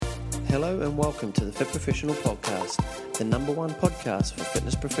Hello and welcome to the Fit Professional Podcast, the number one podcast for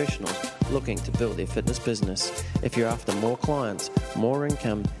fitness professionals looking to build their fitness business. If you're after more clients, more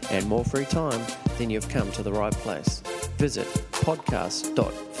income, and more free time, then you've come to the right place. Visit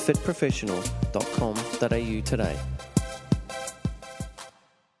podcast.fitprofessional.com.au today.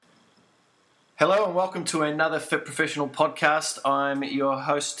 Hello and welcome to another Fit Professional Podcast. I'm your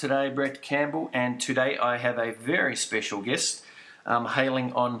host today, Brett Campbell, and today I have a very special guest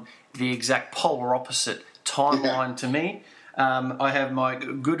hailing on the exact polar opposite timeline to me. I have my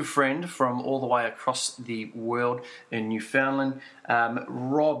good friend from all the way across the world in Newfoundland,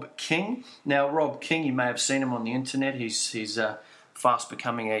 Rob King. Now, Rob King, you may have seen him on the internet. He's fast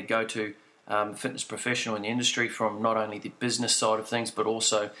becoming a go-to fitness professional in the industry from not only the business side of things, but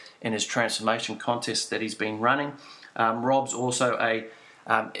also in his transformation contest that he's been running. Rob's also a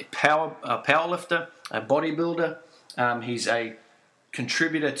power lifter, a bodybuilder. He's a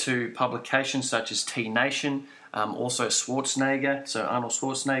contributor to publications such as T Nation, also Schwarzenegger, so Arnold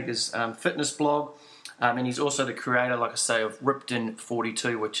Schwarzenegger's fitness blog, and he's also the creator, like I say, of Ripped In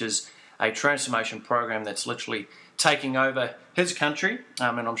 42, which is a transformation program that's literally taking over his country,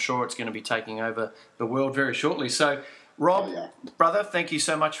 and I'm sure it's going to be taking over the world very shortly. So, Rob, brother, thank you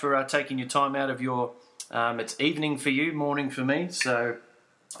so much for taking your time out of your, it's evening for you, morning for me, so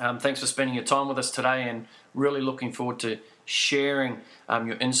thanks for spending your time with us today, and really looking forward to sharing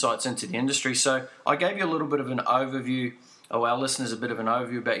your insights into the industry. So I gave you a little bit of an overview, or our listeners a bit of an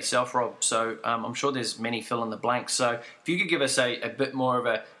overview about yourself, Rob. So I'm sure there's many fill in the blanks. So if you could give us a bit more of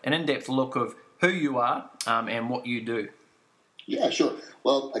an in-depth look of who you are and what you do. Yeah, sure.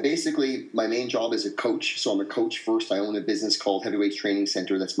 Well, my main job is a coach. So I'm a coach first. I own a business called Heavyweights Training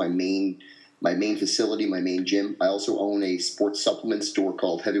Center. That's my main facility, my main gym. I also own a sports supplement store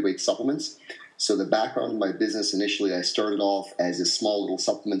called Heavyweight Supplements. So the background of my business, initially, I started off as a small little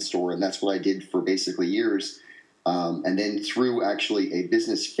supplement store, and that's what I did for basically years. And then through actually a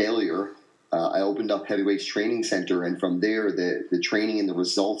business failure, I opened up Heavyweights Training Center, and from there, the training and the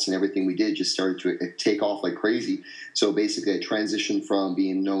results and everything we did just started to take off like crazy. So basically, I transitioned from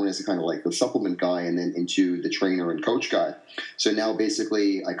being known as a kind of like the supplement guy and then into the trainer and coach guy. So now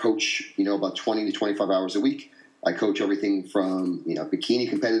basically, I coach, about 20 to 25 hours a week. I coach everything from, bikini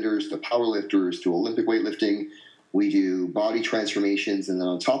competitors to powerlifters to Olympic weightlifting. We do body transformations. And then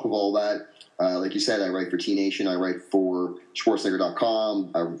on top of all that, like you said, I write for T Nation. I write for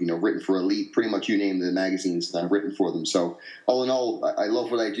Schwarzenegger.com. I've, written for Elite, pretty much you name the magazines that I've written for them. So all in all, I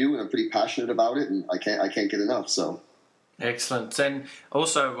love what I do and I'm pretty passionate about it and I can't get enough. So. Excellent. And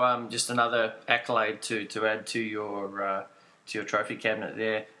also just another accolade to add to your trophy cabinet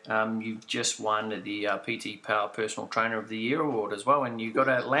there. You've just won the PT Power Personal Trainer of the Year award as well, and you got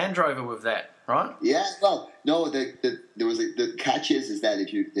a Land Rover with that, right? Yeah. Well, no. The catch is that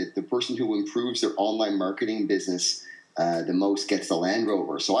the person who improves their online marketing business the most gets the Land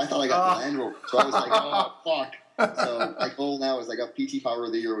Rover. So I thought I got the Land Rover. So I was like, oh fuck. So my goal now is I got PT Power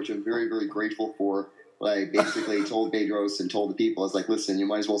of the Year, which I'm very, very grateful for. I basically told Bedros and told the people, I was like, listen, you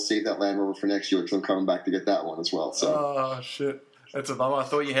might as well save that Land Rover for next year because I'm coming back to get that one as well. So. Oh, shit. That's a bummer. I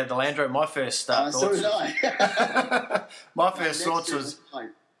thought you had the Land Rover. My first thoughts. So did I. My first thoughts was,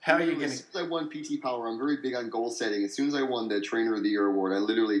 how are you going to... As soon as I won PT Power, I'm very big on goal setting. As soon as I won the Trainer of the Year award, I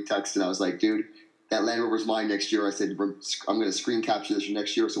literally texted. I was like, dude, that Land Rover's mine next year. I said, I'm going to screen capture this for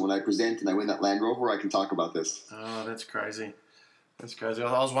next year. So when I present and I win that Land Rover, I can talk about this. Oh, that's crazy. That's crazy.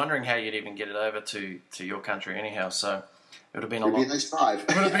 I was wondering how you'd even get it over to your country anyhow, so it would have been a nice drive. It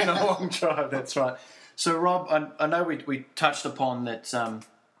would have been a long drive, that's right. So, Rob, I know we touched upon that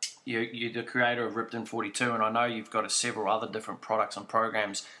you're the creator of Ripped In 42, and I know you've got several other different products and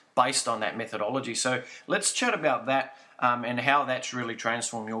programs based on that methodology. So let's chat about that and how that's really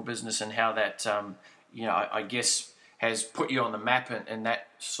transformed your business and how that, I guess, has put you on the map in that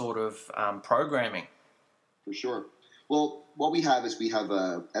sort of programming. For sure. Well, what we have is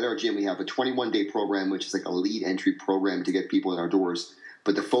at our gym, we have a 21-day program, which is like a lead entry program to get people in our doors.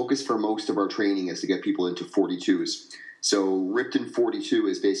 But the focus for most of our training is to get people into 42s. So Ripped In 42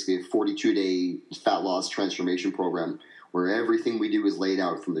 is basically a 42-day fat loss transformation program where everything we do is laid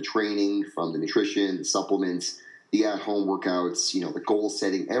out from the training, from the nutrition, the supplements, the at-home workouts, the goal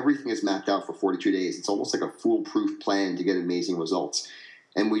setting. Everything is mapped out for 42 days. It's almost like a foolproof plan to get amazing results.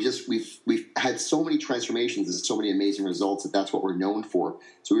 And we've had so many transformations and so many amazing results that's what we're known for.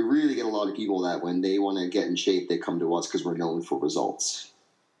 So we really get a lot of people that when they want to get in shape, they come to us because we're known for results.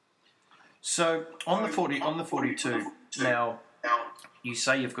 So on the 42, now you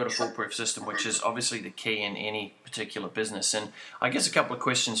say you've got a foolproof system, which is obviously the key in any particular business. And I guess a couple of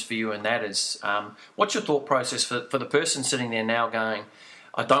questions for you, and that is, what's your thought process for the person sitting there now going,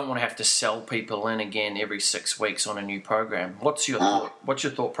 I don't want to have to sell people in again every 6 weeks on a new program. What's your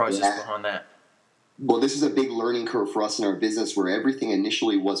thought process behind that? Well, this is a big learning curve for us in our business, where everything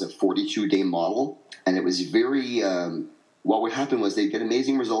initially was a 42-day model, and it was very. What would happen was they'd get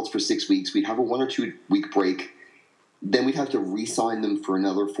amazing results for 6 weeks. We'd have a 1 or 2 week break. Then we'd have to re-sign them for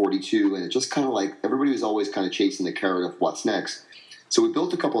another 42, and it just kind of like everybody was always kind of chasing the carrot of what's next. So we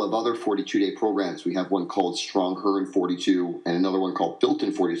built a couple of other 42-day programs. We have one called Strong Her in 42 and another one called Built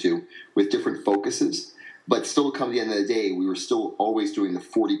in 42 with different focuses. But still, come the end of the day, we were still always doing the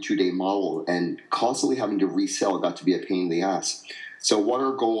 42-day model, and constantly having to resell got to be a pain in the ass. So what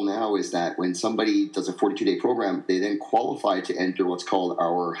our goal now is that when somebody does a 42-day program, they then qualify to enter what's called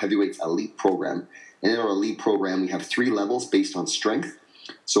our Heavyweights Elite program. And in our Elite program, we have 3 levels based on strength.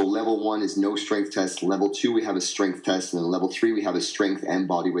 So level 1 is no strength test. Level 2, we have a strength test. And then level 3, we have a strength and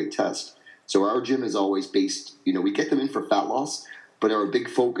body weight test. So our gym is always based, we get them in for fat loss, but our big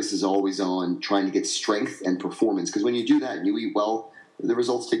focus is always on trying to get strength and performance. Because when you do that and you eat well, the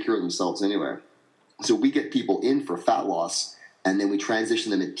results take care of themselves anyway. So we get people in for fat loss, and then we transition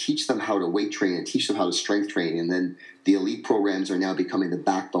them and teach them how to weight train and teach them how to strength train. And then the Elite programs are now becoming the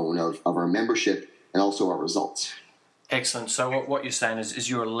backbone of our membership and also our results. Excellent. So what you're saying is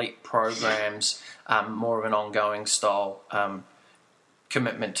your Elite programs more of an ongoing style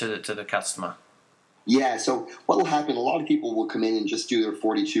commitment to the customer? Yeah, so what will happen, a lot of people will come in and just do their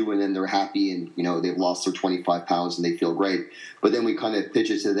 42 and then they're happy and, they've lost their 25 pounds and they feel great. But then we kind of pitch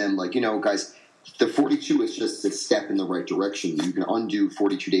it to them like, guys, the 42 is just a step in the right direction. You can undo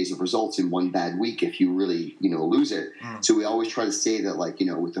 42 days of results in one bad week if you really, lose it. So we always try to say that, like,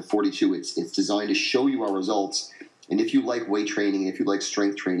 with the 42, it's designed to show you our results. And if you like weight training, if you like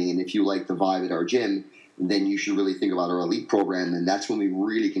strength training, and if you like the vibe at our gym, then you should really think about our Elite program. And that's when we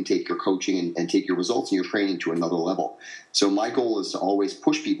really can take your coaching and take your results and your training to another level. So my goal is to always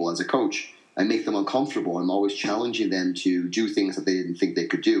push people as a coach and make them uncomfortable. I'm always challenging them to do things that they didn't think they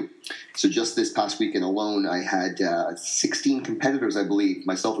could do. So just this past weekend alone, I had 16 competitors, I believe,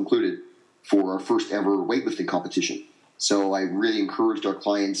 myself included, for our first ever weightlifting competition. So I really encouraged our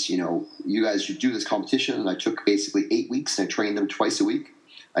clients, you guys should do this competition. And I took basically 8 weeks and I trained them twice a week.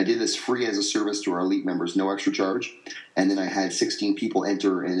 I did this free as a service to our Elite members, no extra charge. And then I had 16 people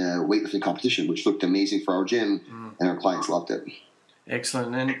enter in a weightlifting competition, which looked amazing for our gym, and our clients loved it.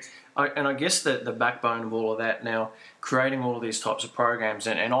 Excellent. And I guess that the backbone of all of that now, creating all of these types of programs,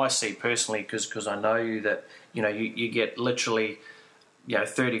 and I see personally, because I know you, that you get literally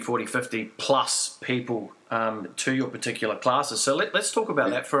 30, 40, 50 plus people to your particular classes. So let's talk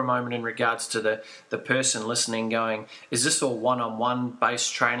about that for a moment in regards to the person listening going, is this all one-on-one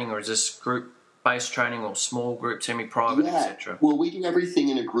based training, or is this group-based training, or small group, semi-private, etc.? Well, we do everything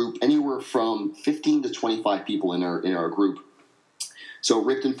in a group, anywhere from 15 to 25 people in our group. So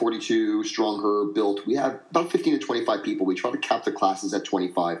Ripped in 42, Strong Her, Built, we have about 15 to 25 people. We try to cap the classes at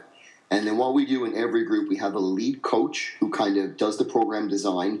 25. And then what we do in every group, we have a lead coach who kind of does the program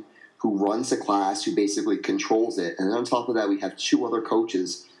design, who runs the class, who basically controls it. And then on top of that, we have 2 other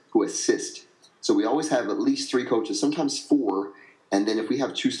coaches who assist. So we always have at least 3 coaches, sometimes 4. And then if we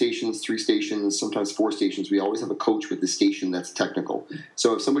have 2 stations, 3 stations, sometimes 4 stations, we always have a coach with the station that's technical.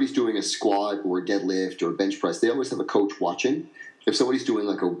 So if somebody's doing a squat or a deadlift or a bench press, they always have a coach watching. If somebody's doing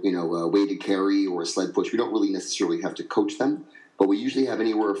like a weighted carry or a sled push, we don't really necessarily have to coach them. But we usually have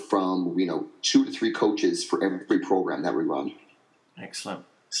anywhere from 2 to 3 coaches for every program that we run. Excellent.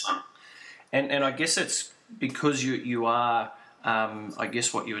 And I guess it's because you are, I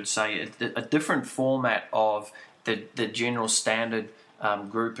guess what you would say, a different format of the general standard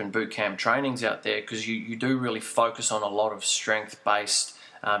group and boot camp trainings out there, because you do really focus on a lot of strength-based,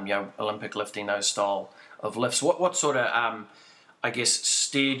 Olympic lifting, those style of lifts. What sort of, I guess,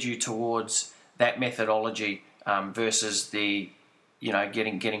 steered you towards that methodology versus the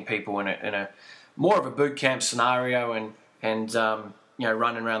getting people in a more of a boot camp scenario and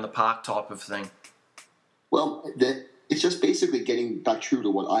running around the park type of thing? Well, it's just basically getting back true to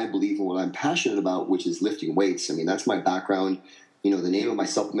what I believe and what I'm passionate about, which is lifting weights. I mean, that's my background. The name of my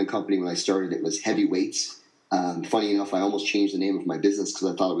supplement company when I started it was Heavyweights. Funny enough, I almost changed the name of my business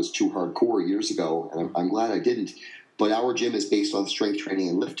because I thought it was too hardcore years ago, and I'm glad I didn't. But our gym is based on strength training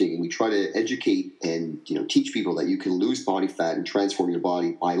and lifting, and we try to educate and teach people that you can lose body fat and transform your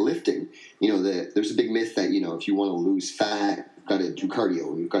body by lifting. There's a big myth that if you want to lose fat, you've got to do cardio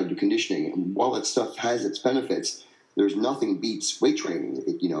and you've got to do conditioning. And while that stuff has its benefits, there's nothing beats weight training.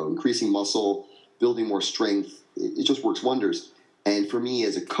 Increasing muscle, building more strength, it just works wonders. And for me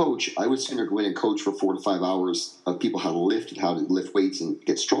as a coach, I would sooner go in and coach for 4 to 5 hours of people how to lift and how to lift weights and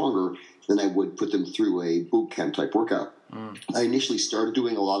get stronger than I would put them through a boot camp type workout. I initially started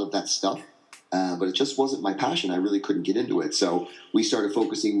doing a lot of that stuff, but it just wasn't my passion. I really couldn't get into it. So we started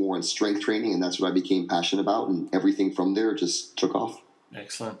focusing more on strength training, and that's what I became passionate about, and everything from there just took off.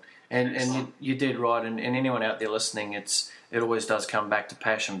 Excellent. And you did right, and anyone out there listening, it always does come back to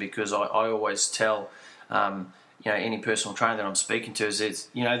passion, because I always tell any personal trainer that I'm speaking to is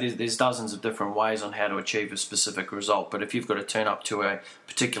there's dozens of different ways on how to achieve a specific result, but if you've got to turn up to a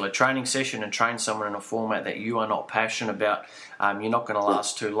particular training session and train someone in a format that you are not passionate about, you're not going to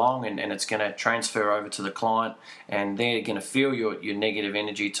last too long, and it's going to transfer over to the client, and they're going to feel your negative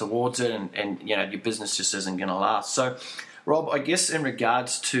energy towards it, and your business just isn't going to last. So Rob, I guess in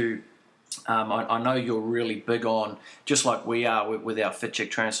regards to, I know you're really big on, just like we are with our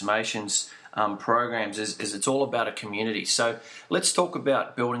FitCheck Transformations programs, is it's all about a community. So let's talk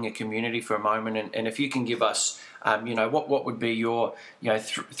about building a community for a moment, and if you can give us, what would be your,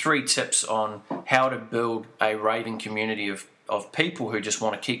 three tips on how to build a raving community of people who just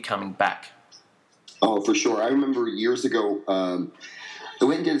want to keep coming back. Oh, for sure. I remember years ago, I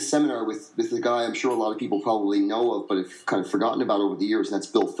went and did a seminar with a guy I'm sure a lot of people probably know of, but have kind of forgotten about over the years, and that's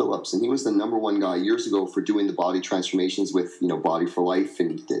Bill Phillips. And he was the number one guy years ago for doing the body transformations with, Body for Life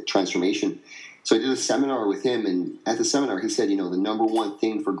and the transformation. So I did a seminar with him, and at the seminar he said, the number one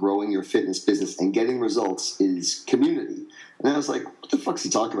thing for growing your fitness business and getting results is community. And I was like, what the fuck's he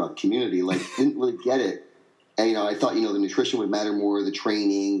talking about, community? Like, didn't really get it. And, I thought, the nutrition would matter more, the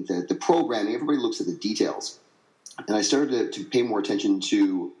training, the programming. Everybody looks at the details. And I started to pay more attention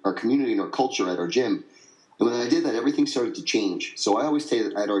to our community and our culture at our gym. And when I did that, everything started to change. So I always say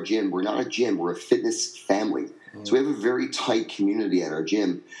that at our gym, we're not a gym, we're a fitness family. So we have a very tight community at our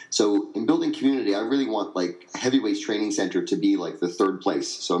gym. So in building community, I really want Heavyweights Training Center to be like the third place.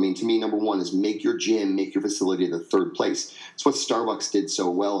 So to me, number one is make your gym, make your facility the third place. It's what Starbucks did so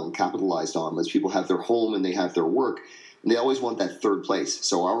well and capitalized on, as people have their home and they have their work. And they always want that third place.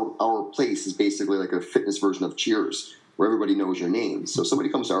 So our place is basically like a fitness version of Cheers, where everybody knows your name. So somebody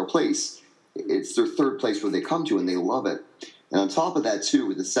comes to our place, it's their third place where they come to, and they love it. And on top of that,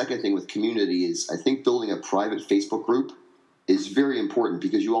 too, the second thing with community is I think building a private Facebook group is very important,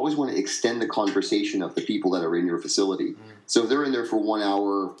 because you always want to extend the conversation of the people that are in your facility. So if they're in there for 1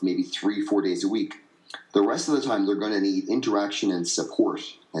 hour, maybe 3-4 days a week, the rest of the time they're going to need interaction and support.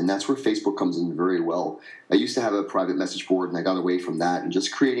 And that's where Facebook comes in very well. I used to have a private message board, and I got away from that. And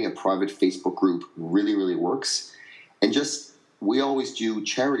just creating a private Facebook group really, really works. And we always do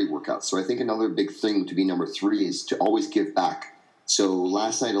charity workouts. So I think another big thing to be number 3 is to always give back. So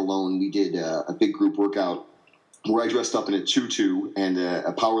last night alone, we did a big group workout where I dressed up in a tutu and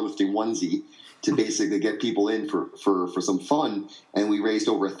a powerlifting onesie to basically get people in for some fun, and we raised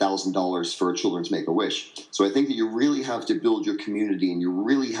over $1,000 for Children's Make-A-Wish. So I think that you really have to build your community, and you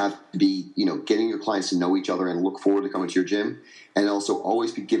really have to be, getting your clients to know each other and look forward to coming to your gym, and also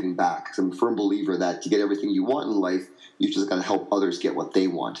always be giving back. Because I'm a firm believer that to get everything you want in life, you've just got to help others get what they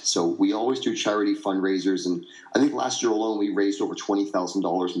want. So we always do charity fundraisers, and I think last year alone we raised over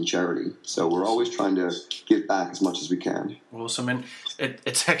 $20,000 in charity. So we're always trying to give back as much as we can. Awesome. And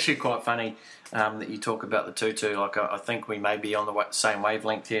it's actually quite funny that you talk about the tutu. I think we may be on the same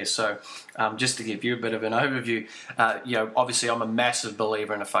wavelength here. So just to give you a bit of an overview, obviously I'm a massive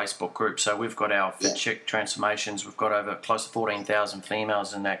believer in a Facebook group. So we've got our FitCheck Transformations. We've got over close to 14,000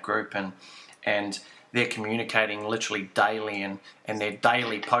 females in that group, and they're communicating literally daily, and they're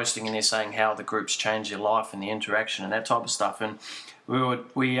daily posting, and they're saying how the group's changed their life and the interaction and that type of stuff. And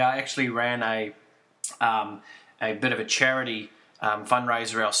we actually ran a bit of a charity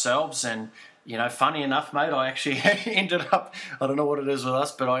fundraiser ourselves, and funny enough, mate, I actually ended up, I don't know what it is with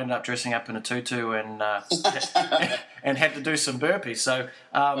us, but I ended up dressing up in a tutu and and had to do some burpees. So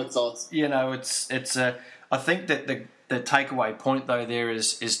that's awesome. it's I think that the takeaway point though there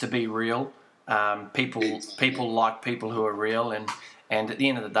is to be real. People like people who are real, and at the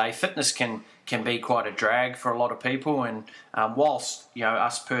end of the day, fitness can be quite a drag for a lot of people. And whilst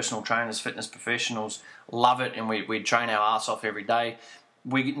us personal trainers, fitness professionals love it, and we train our ass off every day,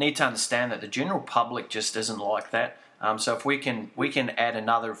 we need to understand that the general public just isn't like that. So if we can add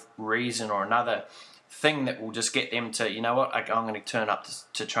another reason or another thing that will just get them to, I'm going to turn up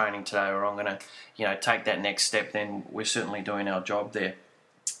to training today, or I'm going to take that next step, then we're certainly doing our job there.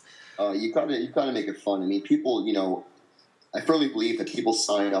 You got to make it fun. I mean, people, I firmly believe that people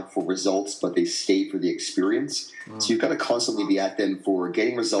sign up for results, but they stay for the experience. So you've got to constantly be at them for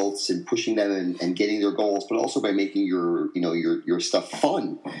getting results and pushing them and getting their goals, but also by making your stuff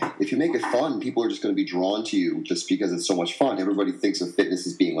fun. If you make it fun, people are just going to be drawn to you just because it's so much fun. Everybody thinks of fitness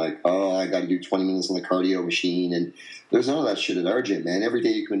as being like, oh, I got to do 20 minutes on the cardio machine, and there's none of that shit at our gym, man. Every day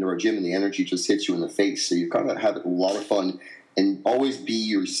you come into our gym and the energy just hits you in the face. So you've got to have a lot of fun and always be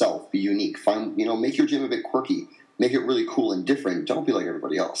yourself, be unique. Make your gym a bit quirky. Make it really cool and different. Don't be like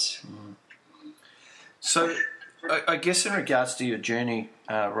everybody else. So, I guess in regards to your journey,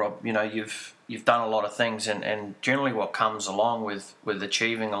 Rob, you've done a lot of things, and generally what comes along with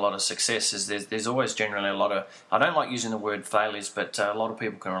achieving a lot of success is there's always generally a lot of, I don't like using the word failures, but a lot of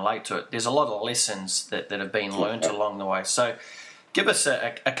people can relate to it. There's a lot of lessons that have been learned along the way. So, give us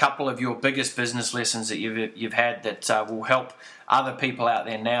a couple of your biggest business lessons that you've had that will help other people out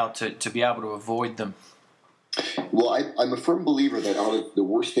there now to be able to avoid them. Well, I'm a firm believer that out of the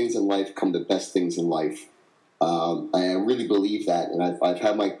worst things in life come the best things in life. I really believe that, and I've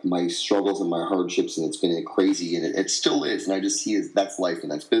had my struggles and my hardships, and it's been crazy, and it still is, and I just see that's life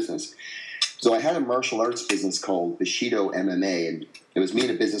and that's business. So I had a martial arts business called Bushido MMA, and it was me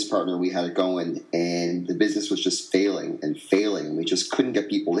and a business partner. We had it going, and the business was just failing and failing. We just couldn't get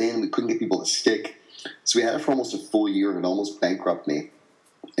people in. We couldn't get people to stick. So we had it for almost a full year, and it almost bankrupted me.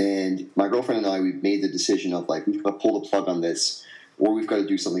 And my girlfriend and I, we made the decision of like, we've got to pull the plug on this, or we've got to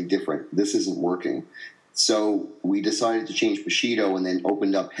do something different. This isn't working. So we decided to change Bushido and then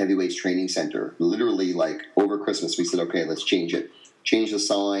opened up Heavyweights Training Center. Literally, like over Christmas, we said, okay, let's change it. Change the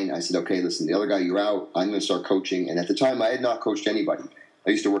sign. I said, okay, listen, the other guy, you're out. I'm going to start coaching. And at the time, I had not coached anybody.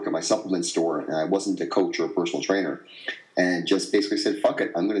 I used to work at my supplement store, and I wasn't a coach or a personal trainer. And just basically said, fuck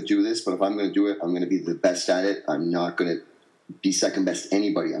it, I'm going to do this. But if I'm going to do it, I'm going to be the best at it. I'm not going to be second best to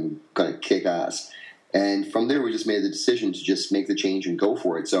anybody. I'm going to kick ass. And from there, we just made the decision to just make the change and go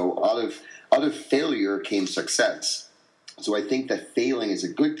for it. So out of failure came success. So I think that failing is a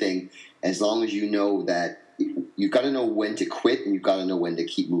good thing as long as you know that you've got to know when to quit and you've got to know when to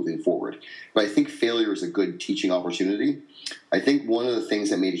keep moving forward. But I think failure is a good teaching opportunity. I think one of the things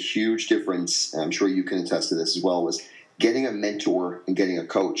that made a huge difference, and I'm sure you can attest to this as well, was getting a mentor and getting a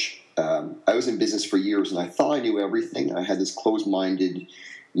coach. I was in business for years, and I thought I knew everything. I had this closed-minded,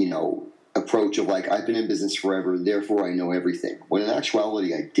 approach of like, I've been in business forever, therefore I know everything. When in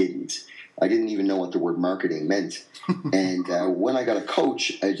actuality, I didn't. I didn't even know what the word marketing meant. And when I got a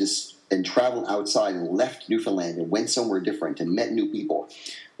coach, I just traveled outside and left Newfoundland and went somewhere different and met new people.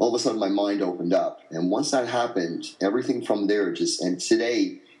 All of a sudden, my mind opened up. And once that happened, everything from there and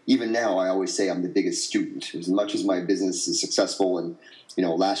today, even now, I always say I'm the biggest student. As much as my business is successful and,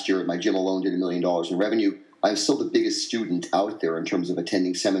 last year my gym alone did $1 million in revenue, I'm still the biggest student out there in terms of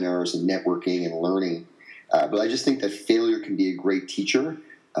attending seminars and networking and learning. But I just think that failure can be a great teacher,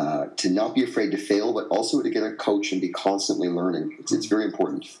 to not be afraid to fail, but also to get a coach and be constantly learning. It's very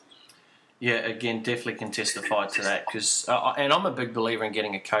important. Yeah, again, definitely can testify to that because, and I'm a big believer in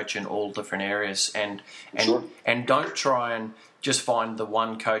getting a coach in all different areas, and Sure. and don't try and just find the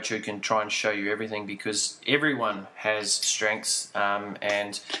one coach who can try and show you everything because everyone has strengths,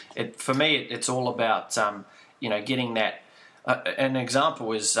 and for me it's all about getting that. An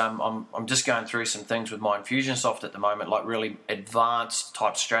example is I'm just going through some things with my Infusionsoft at the moment, like really advanced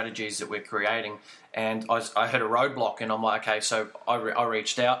type strategies that we're creating, and I hit a roadblock, and I'm like, okay, so I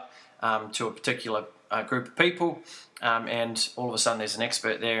reached out to a particular group of people, and all of a sudden there's an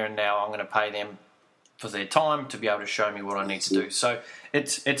expert there, and now I'm going to pay them for their time to be able to show me what I need to do. So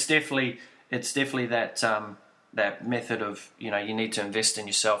it's definitely that that method of you need to invest in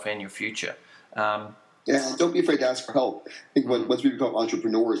yourself and your future. Yeah, don't be afraid to ask for help. I think once we become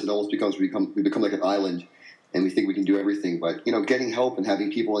entrepreneurs, it almost becomes we become like an island, and we think we can do everything. But getting help and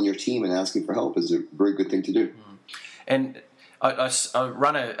having people on your team and asking for help is a very good thing to do. And I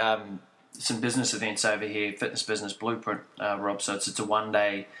run some business events over here, Fitness Business Blueprint, Rob. So it's a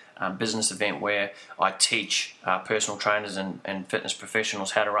one-day business event where I teach personal trainers and fitness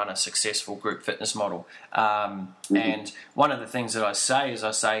professionals how to run a successful group fitness model. And one of the things that I say is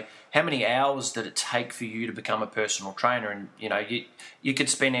how many hours did it take for you to become a personal trainer? And you could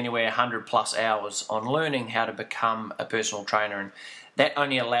spend anywhere 100 plus hours on learning how to become a personal trainer, and that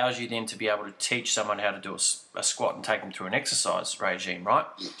only allows you then to be able to teach someone how to do a squat and take them through an exercise regime, right?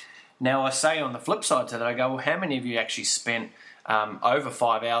 Now, I say on the flip side to that, I go, well, how many of you actually spent over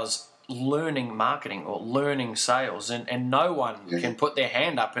 5 hours learning marketing or learning sales? And no one can put their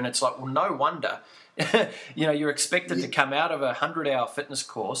hand up, and it's like, well, no wonder. You're expected to come out of a 100-hour fitness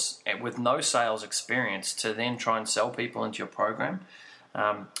course with no sales experience to then try and sell people into your program.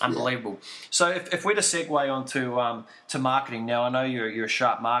 Unbelievable. So if we're to segue on to marketing now, I know you're a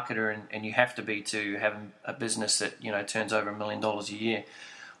sharp marketer and you have to be to have a business that turns over $1 million a year.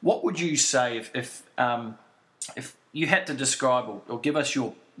 What would you say if you had to describe or give us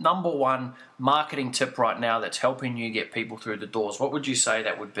your number one marketing tip right now that's helping you get people through the doors? What would you say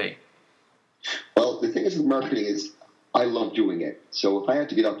that would be? Well, the thing is with marketing is I love doing it. So if I had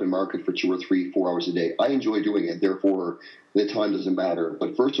to get up and market for 2 or 3, 4 hours a day, I enjoy doing it. Therefore, the time doesn't matter.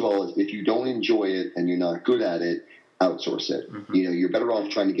 But first of all, if you don't enjoy it and you're not good at it, outsource it. Mm-hmm. You're better off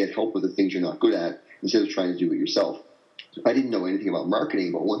trying to get help with the things you're not good at instead of trying to do it yourself. I didn't know anything about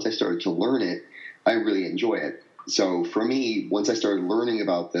marketing, but once I started to learn it, I really enjoy it. So for me, once I started learning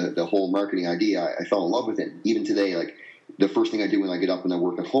about the whole marketing idea, I fell in love with it. Even today, like the first thing I do when I get up and I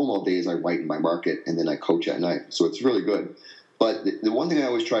work at home all day is I write in my market and then I coach at night. So it's really good. But the one thing I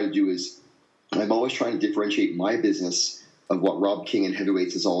always try to do is I'm always trying to differentiate my business of what Rob King and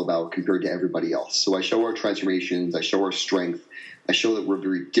Heavyweights is all about compared to everybody else. So I show our transformations, I show our strength, I show that we're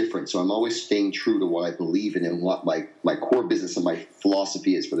very different. So I'm always staying true to what I believe in and what my core business and my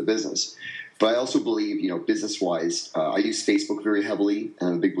philosophy is for the business. But I also believe, business-wise, I use Facebook very heavily, and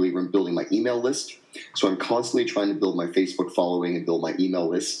I'm a big believer in building my email list. So I'm constantly trying to build my Facebook following and build my email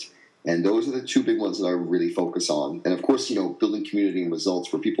list. And those are the two big ones that I really focus on. And, of course, building community and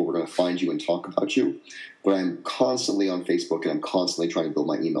results where people are going to find you and talk about you. But I'm constantly on Facebook, and I'm constantly trying to build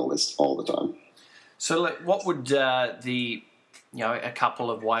my email list all the time. So what would a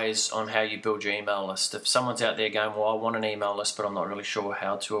couple of ways on how you build your email list? If someone's out there going, well, I want an email list, but I'm not really sure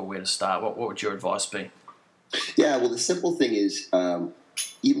how to or where to start, what would your advice be? Yeah, well, the simple thing is,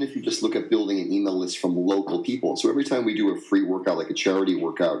 even if you just look at building an email list from local people. So every time we do a free workout, like a charity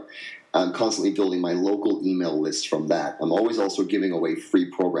workout, I'm constantly building my local email list from that. I'm always also giving away free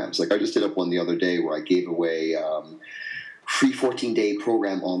programs. Like I just did up one the other day where I gave away free 14-day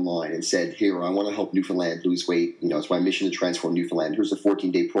program online and said, here, I want to help Newfoundland lose weight. It's my mission to transform Newfoundland. Here's a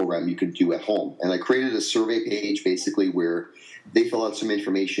 14-day program you can do at home. And I created a survey page basically where they fill out some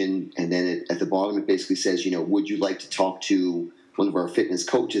information, and then at the bottom it basically says, would you like to talk to one of our fitness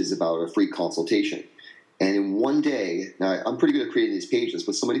coaches about a free consultation? And in one day, now I'm pretty good at creating these pages,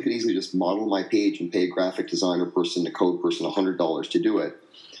 but somebody could easily just model my page and pay a graphic designer person, a code person, $100 to do it.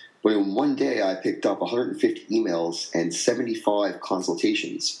 But in one day, I picked up 150 emails and 75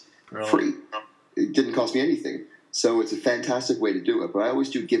 consultations free. It didn't cost me anything. So it's a fantastic way to do it. But I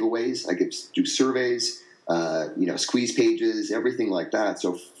always do giveaways. I do surveys, squeeze pages, everything like that.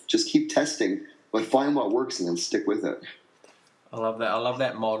 So just keep testing, but find what works and then stick with it. I love that. I love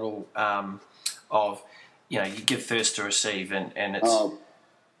that model of, you give first to receive. And it's...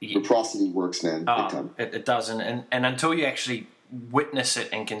 reciprocity works, man. Big time. It does. And until you actually witness it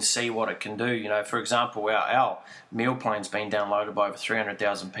and can see what it can do. For example, our meal plan's been downloaded by over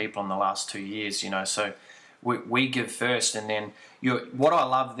 300,000 people in the last 2 years, so we give first. And then what I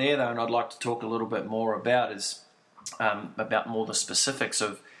love there, though, and I'd like to talk a little bit more about is about more the specifics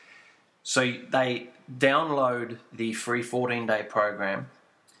of, so they download the free 14-day program,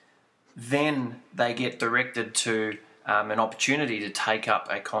 then they get directed to an opportunity to take up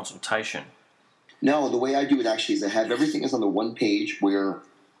a consultation. No, the way I do it actually is I have everything is on the one page where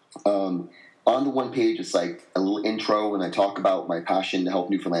on the one page it's like a little intro and I talk about my passion to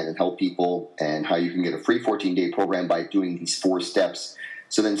help Newfoundland and help people and how you can get a free 14-day program by doing these 4 steps.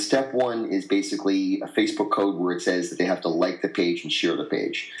 So then step 1 is basically a Facebook code where it says that they have to like the page and share the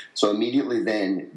page. So immediately then